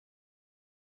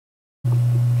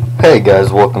Hey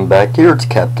guys, welcome back. Here it's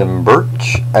Captain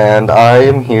Birch, and I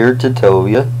am here to tell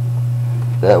you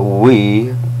that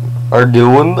we are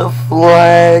doing the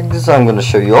flags. I'm going to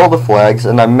show you all the flags,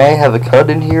 and I may have a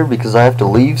cut in here because I have to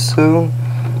leave soon,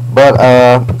 but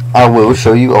I will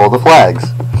show you all the flags.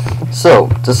 So,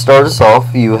 to start us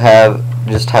off, you have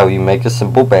just how you make a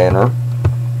simple banner.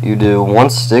 You do one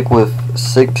stick with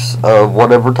 6 of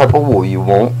whatever type of wool you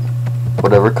want,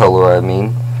 whatever color I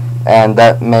mean, and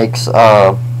that makes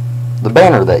the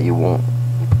banner that you want.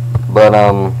 But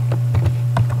I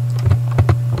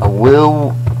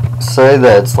will say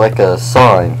that it's like a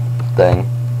sign thing.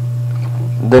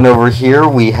 Then over here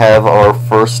we have our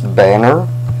first banner,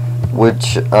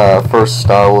 which first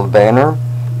style of banner,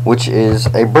 which is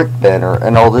a brick banner,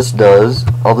 and all this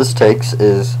takes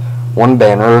is one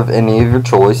banner of any of your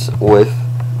choice with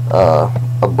a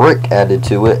brick added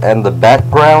to it, and the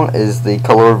background is the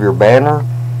color of your banner,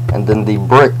 and then the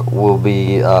brick will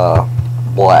be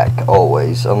black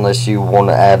always, unless you want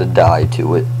to add a dye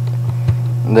to it.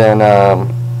 Then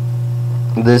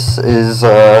this is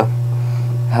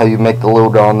how you make the little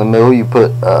dot in the middle. You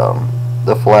put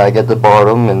the flag at the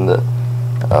bottom and the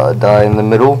dye in the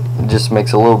middle. It just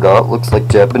makes a little dot, looks like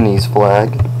Japanese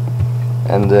flag.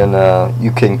 And then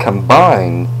you can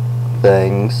combine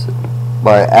things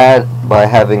by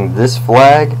having this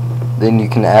flag, then you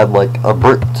can add like a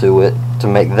brick to it to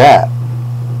make that.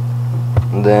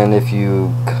 And then if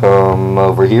you come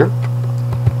over here,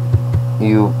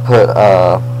 you put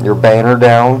your banner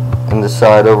down in the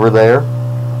side over there,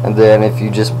 and then if you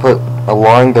just put a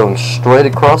line going straight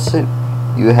across it,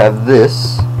 you have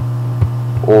this.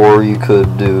 Or you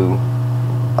could do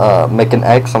make an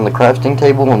X on the crafting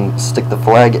table and stick the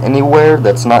flag anywhere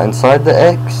that's not inside the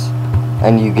X,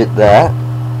 and you get that.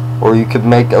 Or you could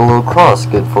make a little cross,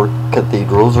 good for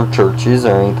cathedrals or churches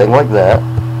or anything like that.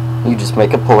 You just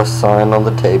make a plus sign on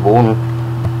the table and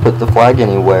put the flag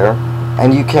anywhere.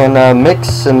 And you can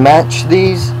mix and match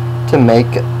these to make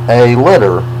a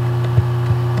letter.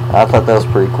 I thought that was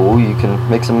pretty cool. You can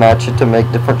mix and match it to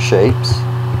make different shapes.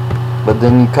 But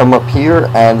then you come up here,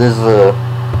 and there's a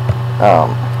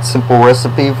simple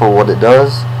recipe for what it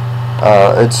does.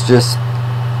 It's just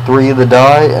 3 of the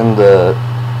dye in the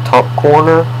top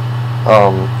corner.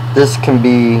 This can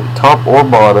be top or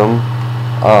bottom,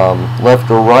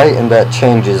 left or right, and that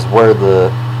changes where the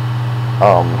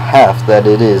half that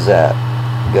it is at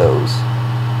goes.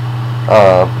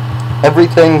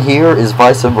 Everything here is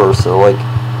vice versa. Like,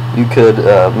 you could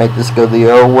make this go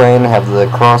the other way and have the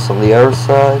cross on the other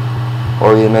side,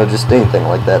 or just anything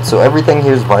like that. So everything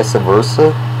here is vice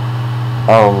versa,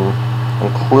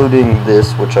 including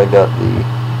this, which I got the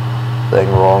thing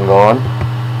wrong on.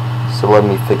 So let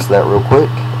me fix that real quick.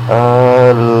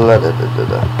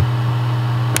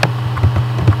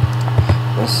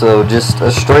 So just a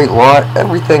straight line.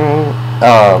 Everything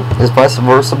is vice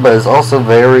versa, but it's also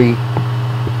very,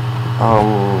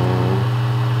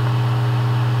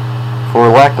 for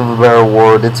lack of a better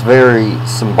word, it's very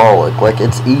symbolic. Like,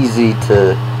 it's easy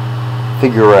to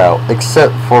figure out,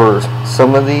 except for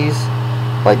some of these,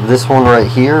 like this one right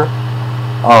here.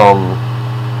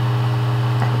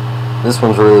 This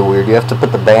one's really weird. You have to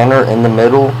put the banner in the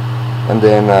middle, and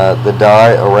then the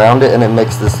dye around it, and it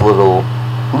makes this little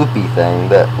loopy thing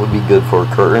that would be good for a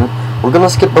curtain. We're gonna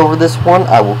skip over this one.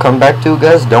 I will come back to it,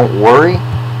 guys, don't worry.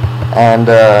 And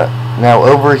now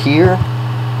over here,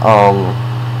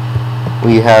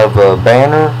 we have a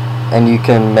banner, and you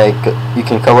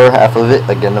can color half of it,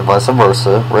 again the vice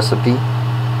versa recipe.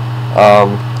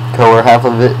 Color half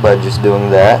of it by just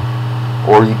doing that,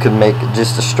 or you could make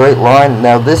just a straight line.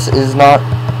 Now this is not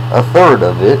a third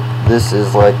of it, this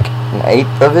is like an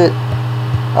eighth of it.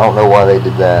 I don't know why they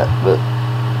did that, but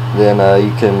then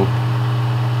you can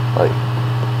like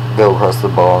go across the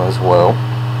bottom as well.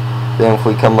 Then if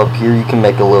we come up here, you can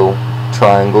make a little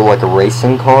triangle, like a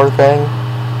racing car thing,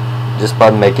 just by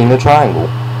making a triangle.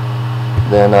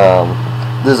 Then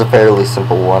this is a fairly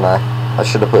simple one. I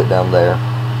should have put down there,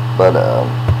 but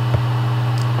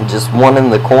just one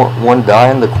dye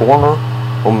in the corner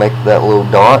will make that little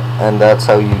dot, and that's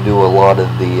how you do a lot of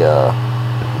the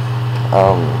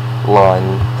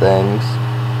line things.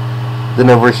 Then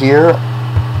over here,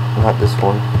 not this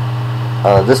one,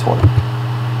 this one,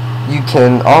 you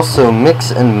can also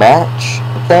mix and match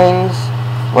things.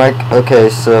 Like, okay,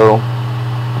 so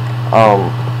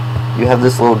you have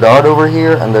this little dot over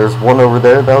here, and there's one over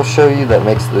there that I'll show you that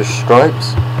makes those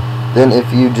stripes. Then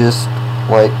if you just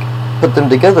like put them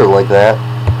together like that,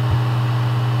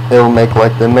 it'll make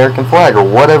like the American flag or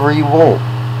whatever you want.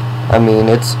 I mean,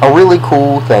 it's a really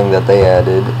cool thing that they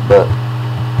added, but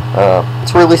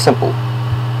it's really simple.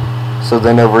 So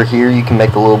then over here you can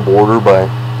make a little border by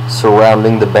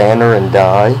surrounding the banner and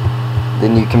dye.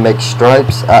 Then you can make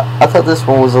stripes. I thought this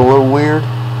one was a little weird.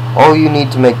 All you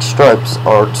need to make stripes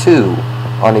are 2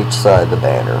 on each side of the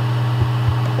banner.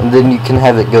 And then you can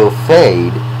have it go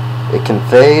fade. It can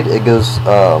fade. It goes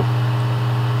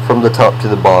from the top to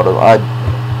the bottom.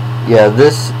 Yeah,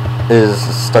 this is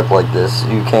stuck like this.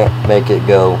 You can't make it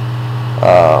go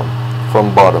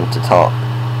from bottom to top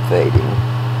fading.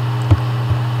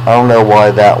 I don't know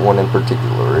why that one in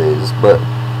particular is, but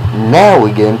now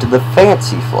we get into the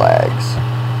fancy flags.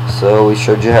 So we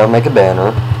showed you how to make a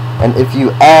banner, and if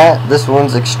you add, this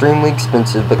one's extremely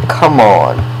expensive, but come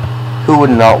on, who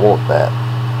would not want that?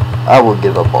 I would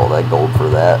give up all that gold for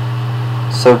that.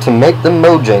 So to make the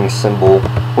Mojang symbol,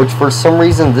 which for some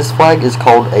reason this flag is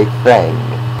called a thing,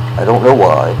 I don't know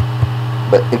why,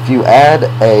 but if you add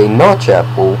a notch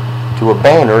apple to a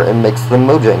banner, it makes the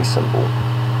Mojang symbol.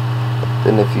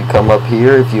 Then if you come up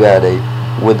here, if you add a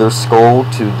wither skull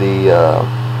to the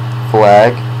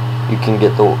flag, you can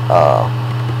get the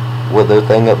wither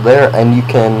thing up there, and you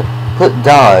can put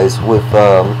dyes with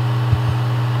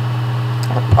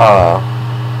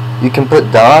you can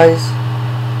put dyes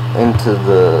into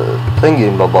the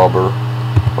thingy-mabobber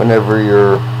whenever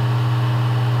you're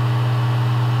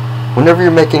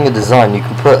making a design. You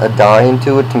can put a dye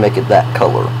into it to make it that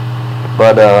color.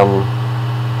 But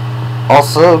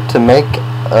also, to make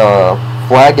a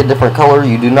flag a different color,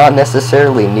 you do not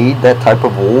necessarily need that type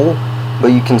of wool, but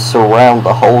you can surround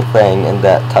the whole thing in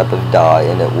that type of dye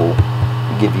and it will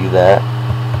give you that.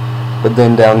 But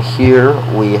then down here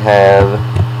we have,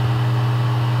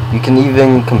 you can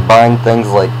even combine things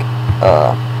like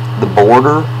the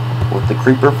border with the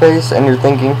creeper face, and you're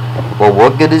thinking, well,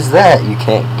 what good is that? You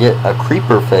can't get a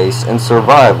creeper face in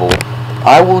survival.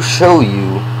 I will show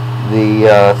you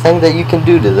the thing that you can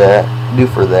do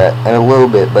for that in a little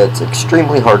bit, but it's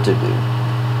extremely hard to do.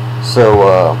 So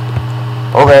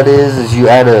all that is you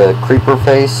add a creeper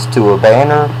face to a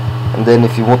banner, and then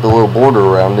if you want the little border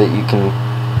around it, you can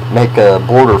make a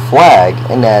border flag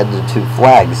and add the 2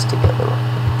 flags together.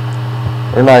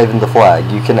 Or not even the flag,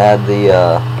 you can add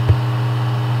the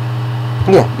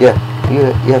you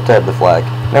have to add the flag.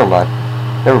 Never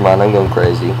mind, I'm going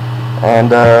crazy.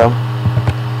 And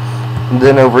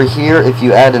then over here, if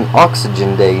you add an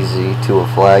oxygen daisy to a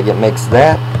flag, it makes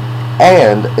that.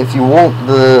 And if you want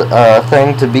the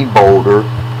thing to be bolder,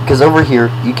 because over here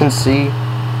you can see,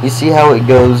 you see how it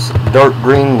goes dark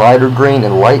green, lighter green,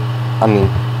 and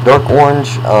dark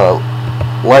orange,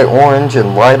 light orange,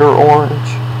 and lighter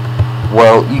orange.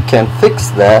 Well, you can fix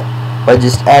that by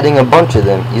just adding a bunch of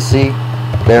them. You see,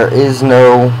 there is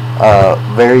no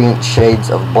variant shades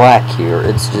of black here.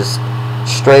 It's just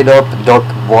straight up dark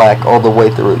black all the way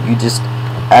through. You just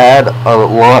add a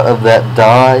lot of that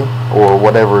dye or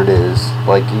whatever it is,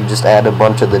 like you just add a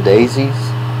bunch of the daisies,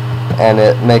 and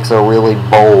it makes a really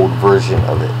bold version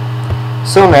of it.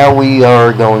 So now we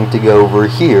are going to go over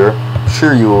here. I'm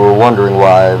sure you were wondering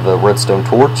why I have a redstone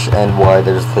torch and why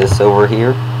there's this over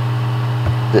here.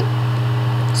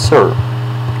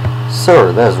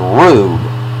 Sir, that is rude.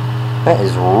 That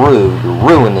is rude. You're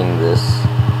ruining this.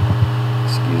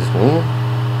 Excuse me.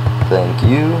 Thank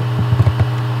you.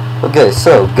 Okay,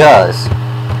 so guys,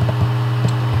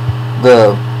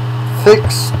 the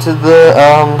fix to the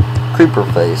creeper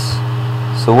face.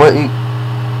 So what you,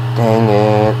 dang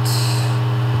it.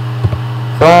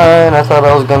 Fine, I thought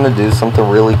I was gonna do something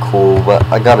really cool, but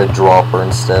I got a dropper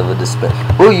instead of a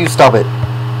dispenser. Will you stop it?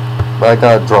 But I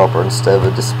got a dropper instead of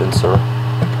a dispenser.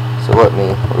 So let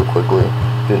me real quickly.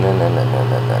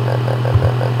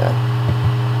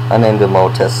 I named them all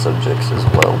test subjects as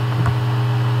well.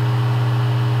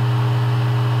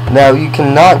 Now you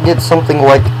cannot get something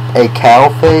like a cow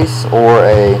face or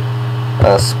a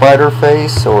spider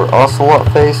face or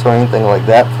ocelot face or anything like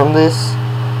that from this.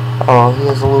 Oh, he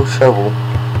has a little shovel.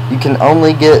 You can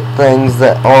only get things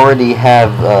that already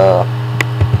have,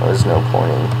 there's no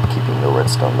point in keeping the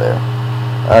redstone there.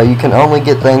 You can only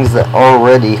get things that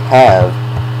already have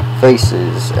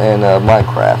faces in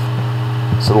Minecraft.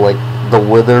 So like the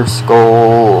wither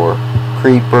skull or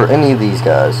creeper, any of these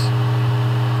guys.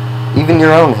 Even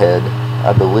your own head,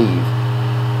 I believe.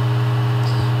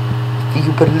 If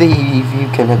you believe, you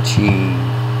can achieve.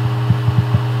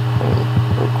 Let me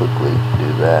real quickly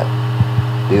do that.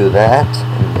 Do that,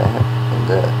 and that, and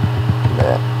that, and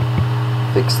that.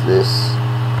 Fix this.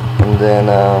 And then,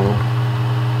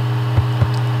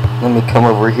 let me come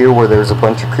over here where there's a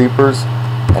bunch of creepers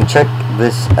and check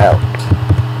this out.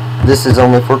 This is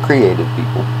only for creative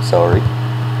people. Sorry.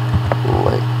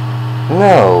 Wait.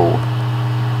 No.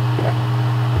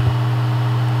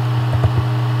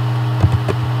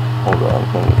 hold on,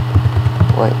 let me,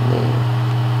 lightning,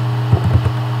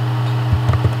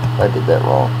 I did that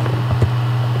wrong.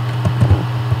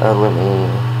 Let me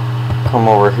come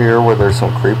over here where there's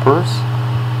some creepers.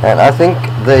 And I think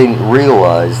they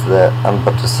realize that I'm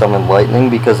about to summon lightning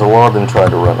because a lot of them try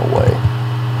to run away.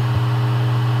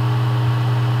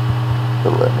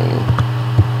 But let me...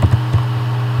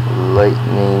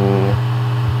 lightning...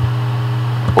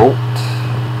 bolt.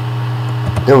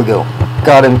 There we go.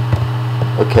 Got him.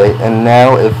 Okay, and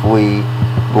now if we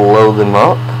blow them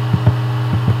up,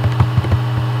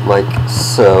 like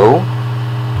so,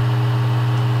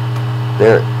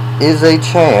 there is a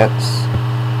chance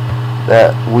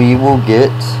that we will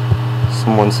get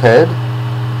someone's head.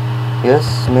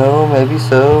 Yes, no, maybe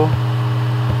so.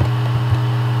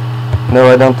 No,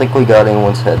 I don't think we got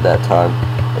anyone's head that time.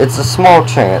 It's a small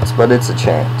chance, but it's a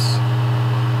chance.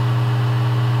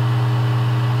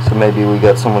 So maybe we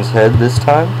got someone's head this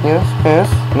time. Yes, yes,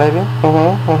 maybe.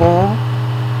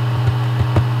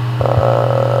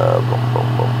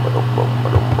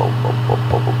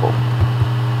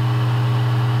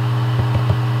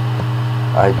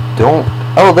 I don't...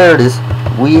 oh, there it is.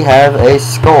 We have a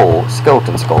skull.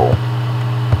 Skeleton skull.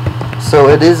 So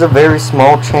it is a very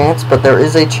small chance, but there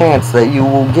is a chance that you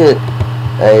will get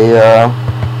a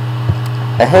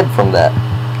head from that.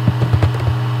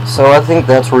 So I think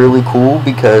that's really cool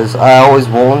because I always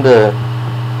wanted a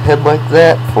head like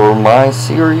that for my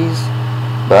series,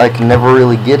 but I can never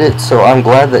really get it, so I'm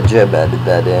glad that Jeb added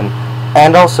that in.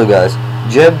 And also, guys,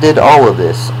 Jeb did all of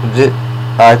this.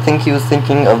 I think he was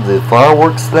thinking of the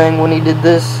fireworks thing when he did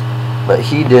this, but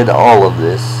he did all of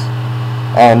this.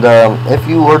 And if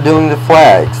you are doing the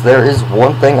flags, there is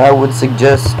one thing I would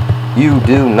suggest you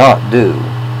do not do.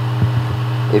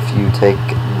 If you take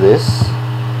this,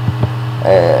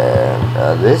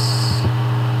 and this,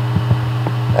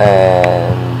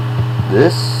 and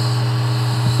this,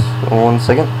 one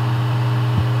second,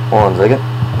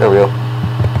 there we go,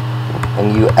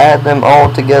 and you add them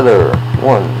all together,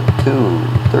 1, 2,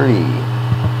 3,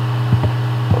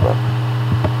 hold on.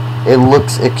 It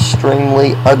looks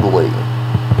extremely ugly.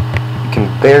 You can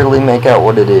barely make out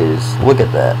what it is. Look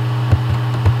at that.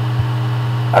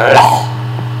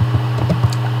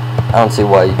 I don't see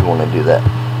why you'd want to do that.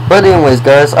 But anyways,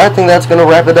 guys, I think that's going to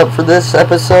wrap it up for this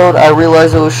episode. I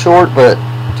realize it was short, but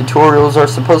tutorials are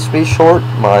supposed to be short.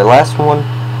 My last one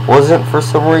wasn't for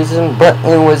some reason. But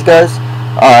anyways, guys,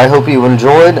 I hope you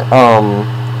enjoyed.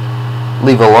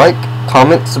 Leave a like,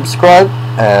 comment, subscribe.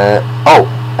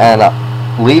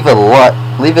 Leave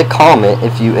a comment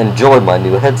if you enjoyed my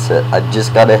new headset. I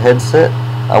just got a headset.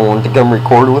 I wanted to come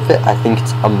record with it. I think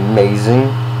it's amazing.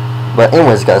 But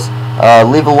anyways, guys,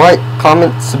 leave a like,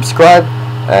 comment, subscribe,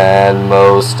 and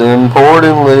most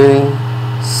importantly,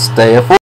 stay afloat.